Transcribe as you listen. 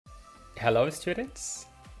Hello students,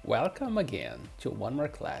 welcome again to one more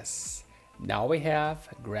class. Now we have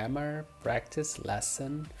grammar practice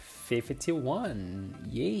lesson 51.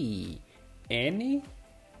 Yay! Any,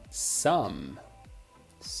 some.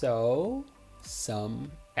 So,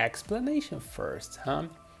 some explanation first, huh?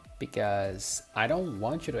 Because I don't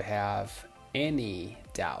want you to have any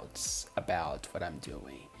doubts about what I'm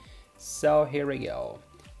doing. So here we go.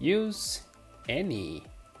 Use any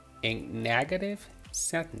in negative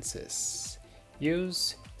sentences.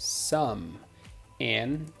 Use some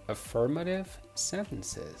in affirmative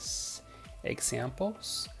sentences.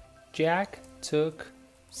 Examples: Jack took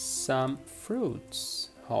some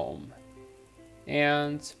fruits home.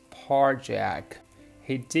 And poor Jack,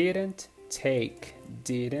 he didn't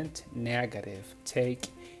negative, take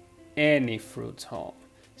any fruits home.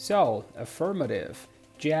 So, affirmative,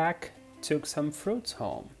 Jack took some fruits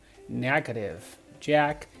home. Negative,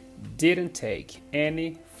 Jack didn't take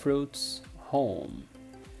any fruits home.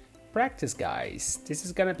 Practice, guys. This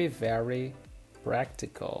is gonna be very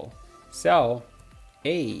practical. So,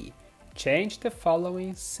 A. Change the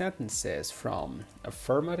following sentences from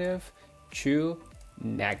affirmative to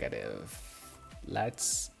negative.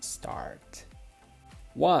 Let's start.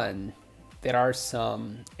 1. There are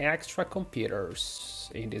some extra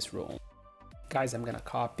computers in this room. Guys, I'm gonna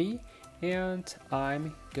copy and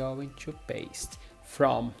I'm going to paste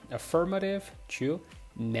from affirmative to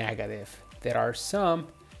negative. There are some,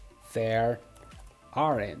 there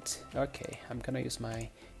aren't. Okay, I'm gonna use my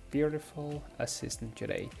beautiful assistant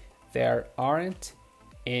today. There aren't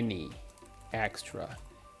any extra.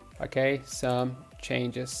 Okay, some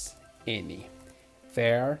changes, any.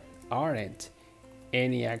 There aren't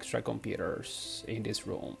any extra computers in this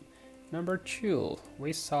room. Number 2,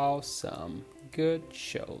 we saw some good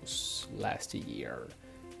shows last year.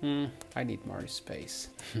 I need more space.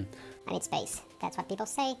 I need space. That's what people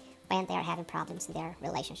say when they are having problems in their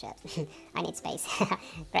relationship. I need space.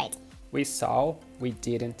 Great. We saw, we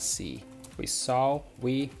didn't see. We saw,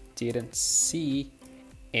 we didn't see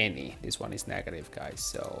any. This one is negative, guys.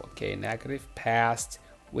 So, okay, negative past,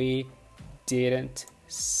 we didn't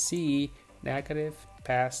see, negative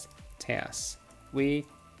past tense. We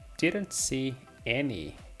didn't see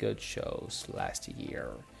any good shows last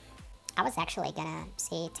year. I was actually gonna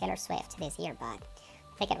see Taylor Swift this year, but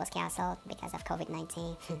ticket was canceled because of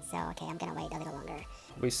COVID-19. So, okay, I'm gonna wait a little longer.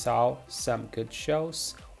 We saw some good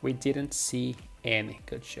shows. We didn't see any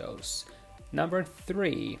good shows. Number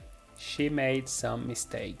 3, she made some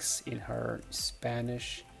mistakes in her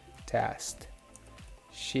Spanish test.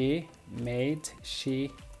 She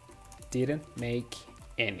didn't make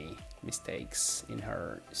any mistakes in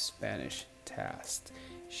her Spanish test.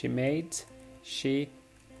 She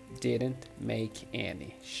didn't make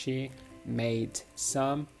any. She made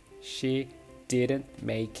some. She didn't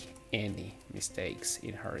make any mistakes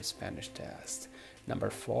in her Spanish test. Number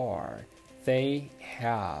 4, they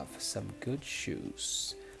have some good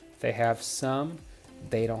shoes. They have some,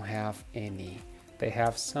 they don't have any. They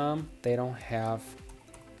have some, they don't have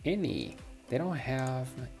any. They don't have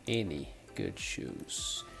any good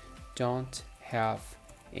shoes. Don't have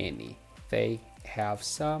any. They have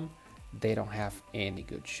some, they don't have any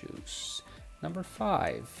good shoes. Number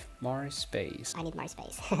 5, more space. I need more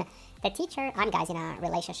space. The teacher, I'm guys in a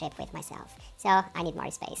relationship with myself, so I need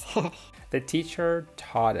more space. The teacher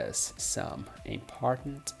taught us some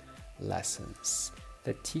important lessons.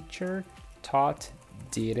 The teacher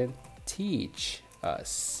didn't teach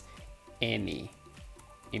us any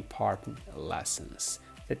important lessons.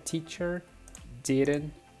 The teacher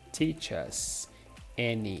didn't teach us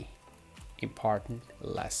any important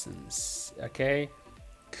lessons. Okay,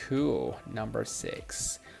 cool. Number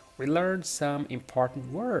 6, we learned some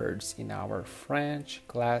important words in our French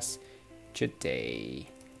class today.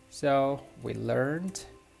 So we learned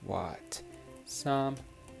what? Some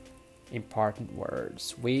important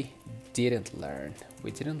words. We didn't learn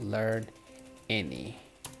any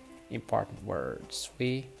important words.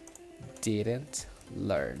 We didn't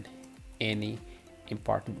learn any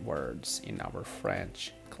important words in our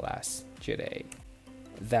French class today.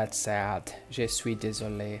 That's sad. Je suis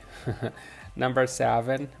désolé. Number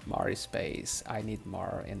 7, more space. I need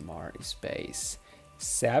more and more space.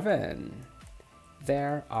 7,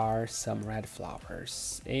 there are some red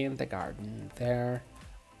flowers in the garden. There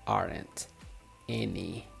aren't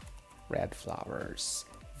any red flowers.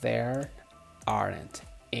 There aren't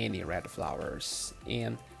any red flowers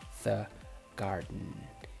in the garden.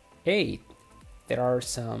 8, there are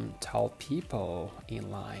some tall people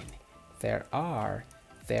in line. There aren't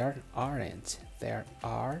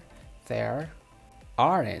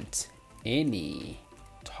any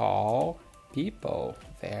tall people.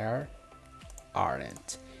 There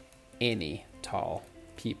aren't any tall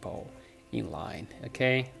people in line.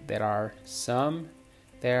 Okay, there are some.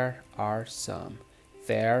 There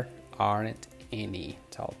aren't any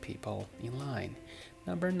tall people in line.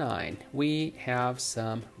 Number 9, we have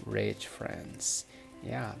some rich friends.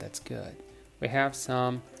 Yeah, that's good. We have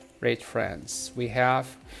some rich friends. We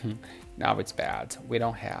have, now it's bad. We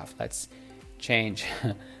don't have. Let's change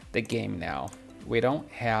the game now. We don't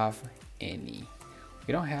have any.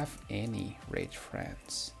 We don't have any rich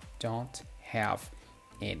friends. Don't have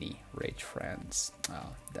any rich friends.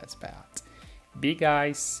 Oh, that's bad. B,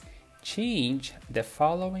 guys, change the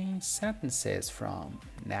following sentences from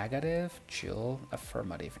negative to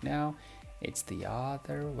affirmative. Now, it's the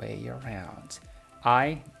other way around.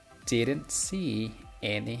 I didn't see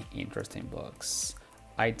any interesting books.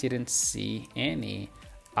 I didn't see any.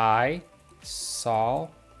 I saw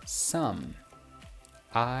some.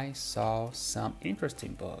 I saw some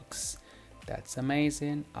interesting books. That's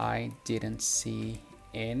amazing. I didn't see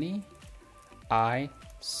any. I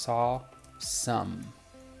saw some.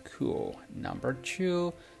 Cool. Number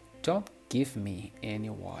 2, don't give me any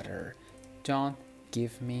water. Don't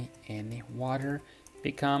give me any water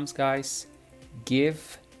becomes, guys,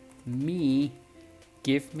 give me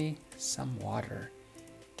some water.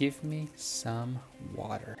 Give me some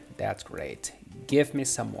water. That's great. Give me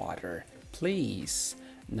some water, please.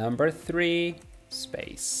 Number 3,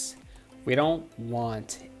 space. We don't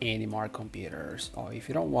want any more computers. Or if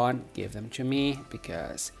you don't want, give them to me,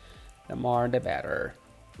 because the more the better.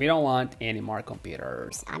 We don't want any more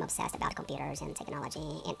computers. I'm obsessed about computers and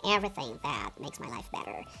technology and everything that makes my life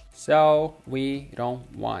better. So we don't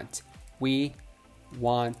want. We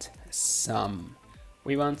want some.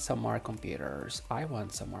 We want some more computers. I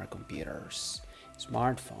want some more computers.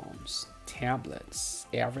 Smartphones, tablets,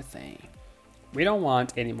 everything. We don't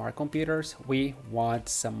want any more computers. We want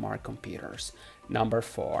some more computers. Number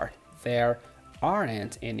 4, there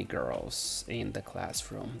aren't any girls in the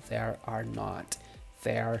classroom. There are not.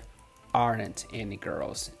 There aren't any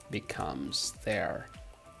girls becomes there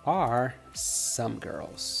are some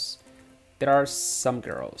girls. There are some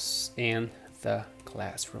girls in the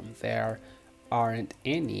classroom. There aren't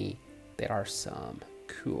any. There are some.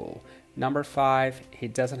 Cool. Number 5, he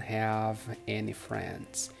doesn't have any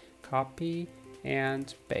friends. Copy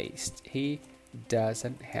and paste. He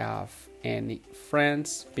doesn't have any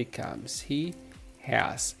friends becomes he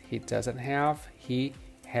has. He doesn't have. He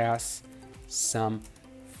has some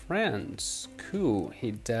friends. Cool.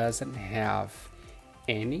 He doesn't have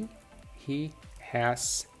any. He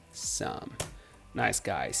has some. Nice,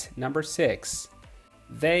 guys. Number 6.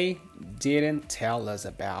 They didn't tell us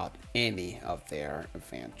about any of their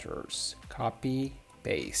adventures. Copy,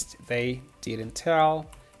 paste. They didn't tell.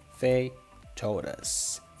 They told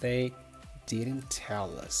us. They didn't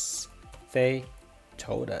tell us. They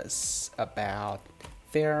told us about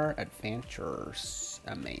their adventures.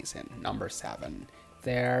 Amazing. Number 7.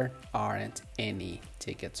 There aren't any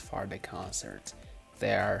tickets for the concert.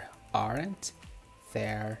 There aren't.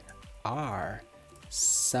 There are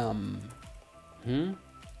some.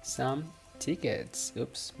 Some tickets.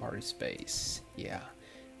 Oops, more space. Yeah,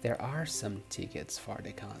 there are some tickets for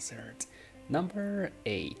the concert. Number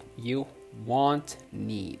 8. You won't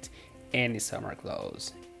need any summer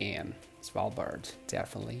clothes in Svalbard.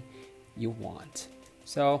 Definitely, you won't.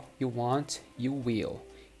 So you want, you will.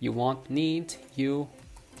 You won't need, you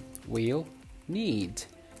will need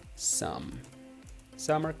some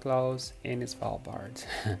summer clothes in Svalbard.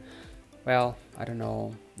 Well, I don't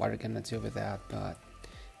know what you're gonna do with that, but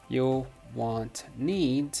you won't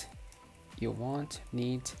need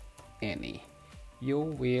any. You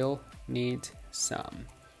will need some.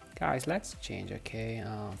 Guys, let's change, okay?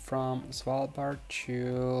 From Svalbard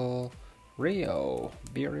to Rio.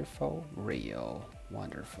 Beautiful Rio.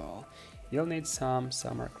 Wonderful. You'll need some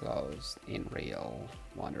summer clothes in Rio.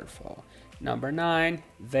 Wonderful. Number 9,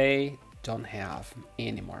 they don't have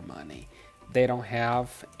any more money. They don't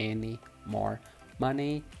have any more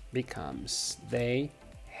money becomes they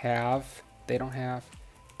have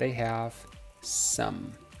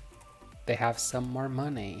some. They have some more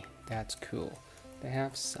money. That's cool. They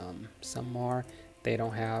have some more. They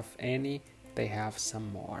don't have any. They have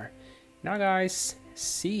some more. Now, guys,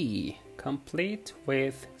 C, complete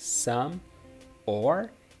with some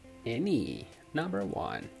or any. Number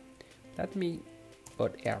 1. Let me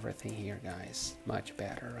put everything here, guys. Much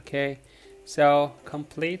better, okay? So,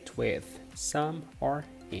 complete with some or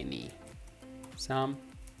any. Some,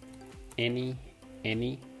 any,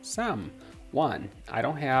 some. 1, I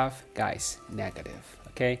don't have, guys, negative,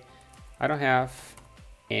 okay? I don't have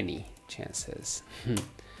any chances.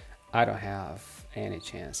 I don't have any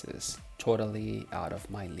chances. Totally out of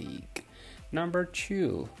my league. Number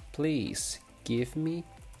 2, please give me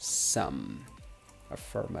some.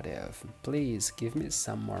 Affirmative. Please give me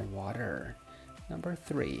some more water. Number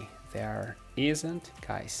 3, there isn't,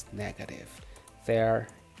 guys, negative. There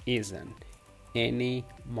isn't any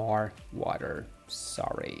more water.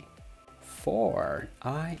 Sorry. 4,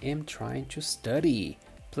 I am trying to study.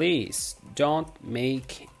 Please don't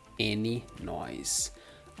make any noise.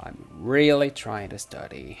 I'm really trying to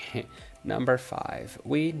study. Number 5,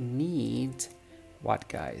 we need what,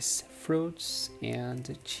 guys? Fruits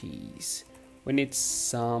and cheese. We need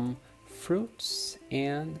some fruits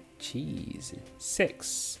and cheese.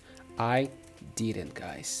 6, I didn't,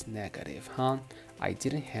 guys. Negative, huh? I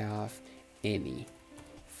didn't have any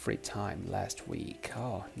free time last week.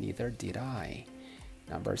 Oh, neither did I.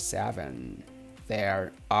 Number 7,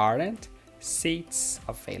 there aren't seats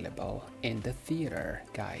available in the theater,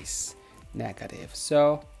 guys. Negative.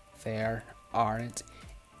 So there aren't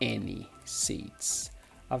any seats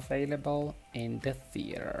available in the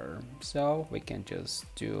theater. So we can just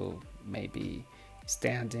do maybe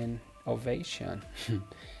standing ovation.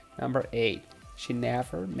 Number 8, she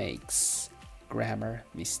never makes grammar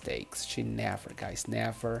mistakes. She never, guys,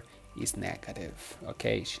 never is negative.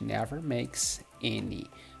 Okay, she never makes any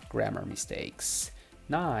grammar mistakes.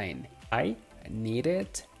 9, I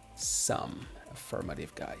needed some.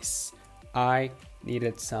 Affirmative, guys. I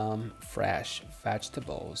needed some fresh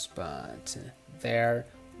vegetables, but there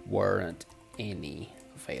weren't any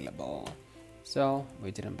available. So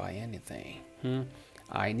we didn't buy anything.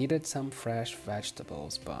 I needed some fresh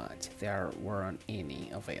vegetables, but there weren't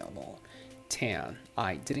any available. 10,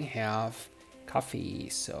 I didn't have coffee,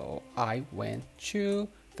 so I went to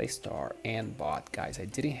the store and bought. Guys, I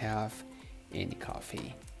didn't have any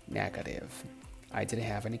coffee. Negative. I didn't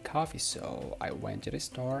have any coffee, so I went to the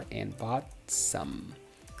store and bought some.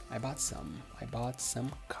 I bought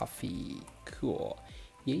some coffee. Cool.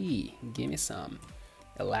 Yay, give me some.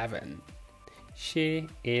 11, she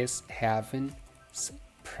is having some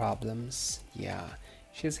problems. Yeah,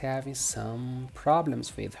 she's having some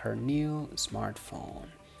problems with her new smartphone.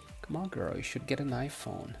 Come on, girl, you should get an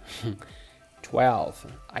iPhone. 12,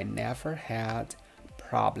 I never had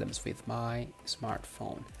problems with my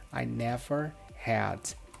smartphone. I never had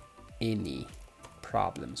any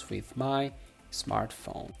problems with my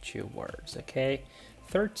smartphone. 2 words, okay?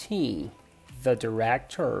 13, the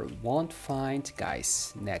director won't find,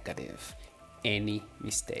 guys, negative, any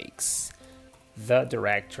mistakes. The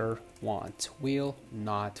director will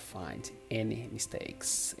not find any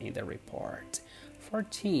mistakes in the report.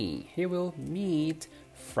 14, he will meet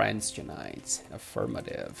friends tonight.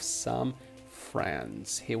 Affirmative, some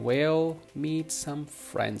friends. He will meet some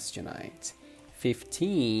friends tonight.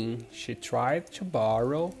 15, she tried to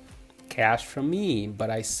borrow cash from me, but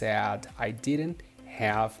I said I didn't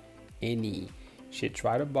have any. She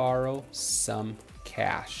tried to borrow some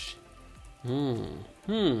cash.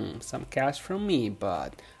 Some cash from me,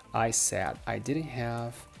 but I said I didn't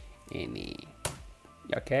have any.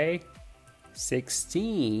 Okay?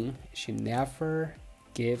 16, she never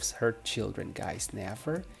gives her children, guys,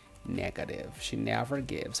 never, negative. She never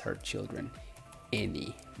gives her children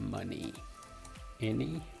any money.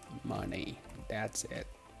 Any money. That's it.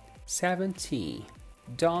 17,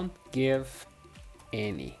 don't give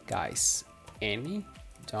any, guys. Any,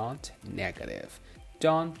 don't, negative.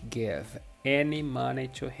 Don't give any money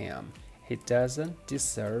to him. He doesn't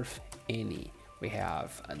deserve any. We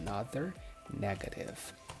have another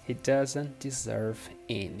negative. He doesn't deserve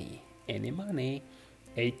any money.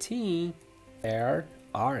 18, there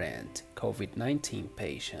aren't COVID-19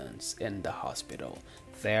 patients in the hospital.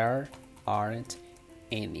 There aren't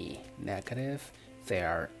any, negative.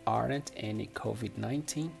 There aren't any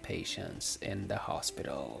COVID-19 patients in the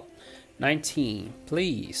hospital. 19,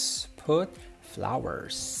 please put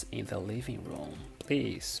flowers in the living room.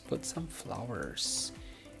 Please put some flowers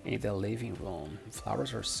in the living room.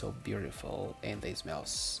 Flowers are so beautiful and they smell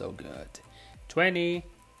so good. 20,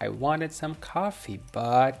 I wanted some coffee,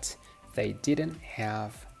 but they didn't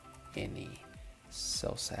have any.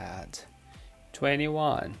 So sad.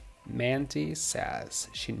 21, Mandy says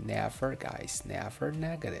she never, guys, never,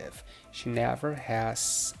 negative. She never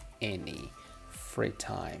has any free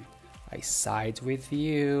time. I side with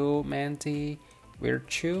you, Mandy. We're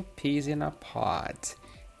 2 peas in a pod.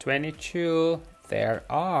 22, there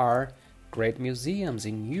are great museums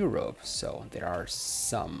in Europe. So there are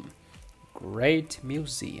some great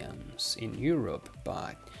museums in Europe,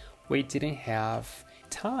 but we didn't have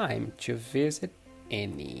time to visit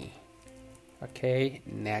any. Okay,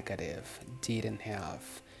 negative, didn't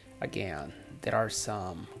have. Again, there are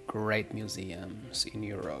some great museums in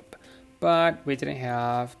Europe, but we didn't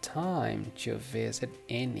have time to visit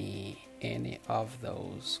any of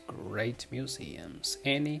those great museums,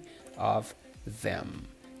 any of them.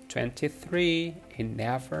 23, he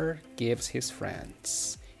never gives his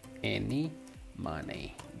friends any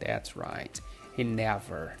money. That's right. He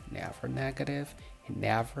never negative, he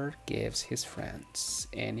never gives his friends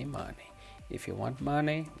any money. If you want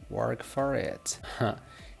money, work for it.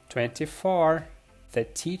 24, the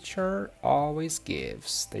teacher always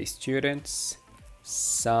gives the students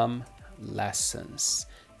some lessons.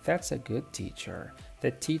 That's a good teacher.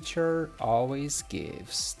 The teacher always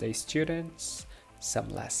gives the students some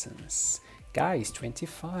lessons. Guys,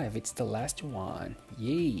 25, it's the last one.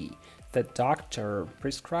 Yay! The doctor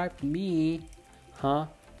prescribed me,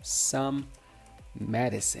 some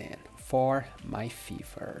medicine for my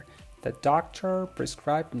fever. The doctor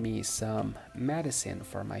prescribed me some medicine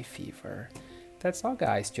for my fever. That's all,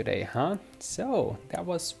 guys, today, So, that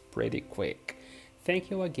was pretty quick. Thank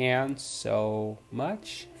you again so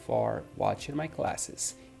much for watching my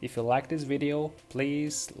classes. If you like this video,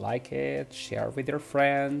 please like it, share with your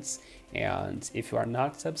friends, and if you are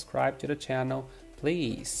not subscribed to the channel,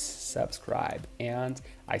 please subscribe, and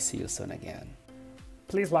I see you soon again.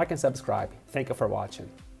 Please like and subscribe. Thank you for watching.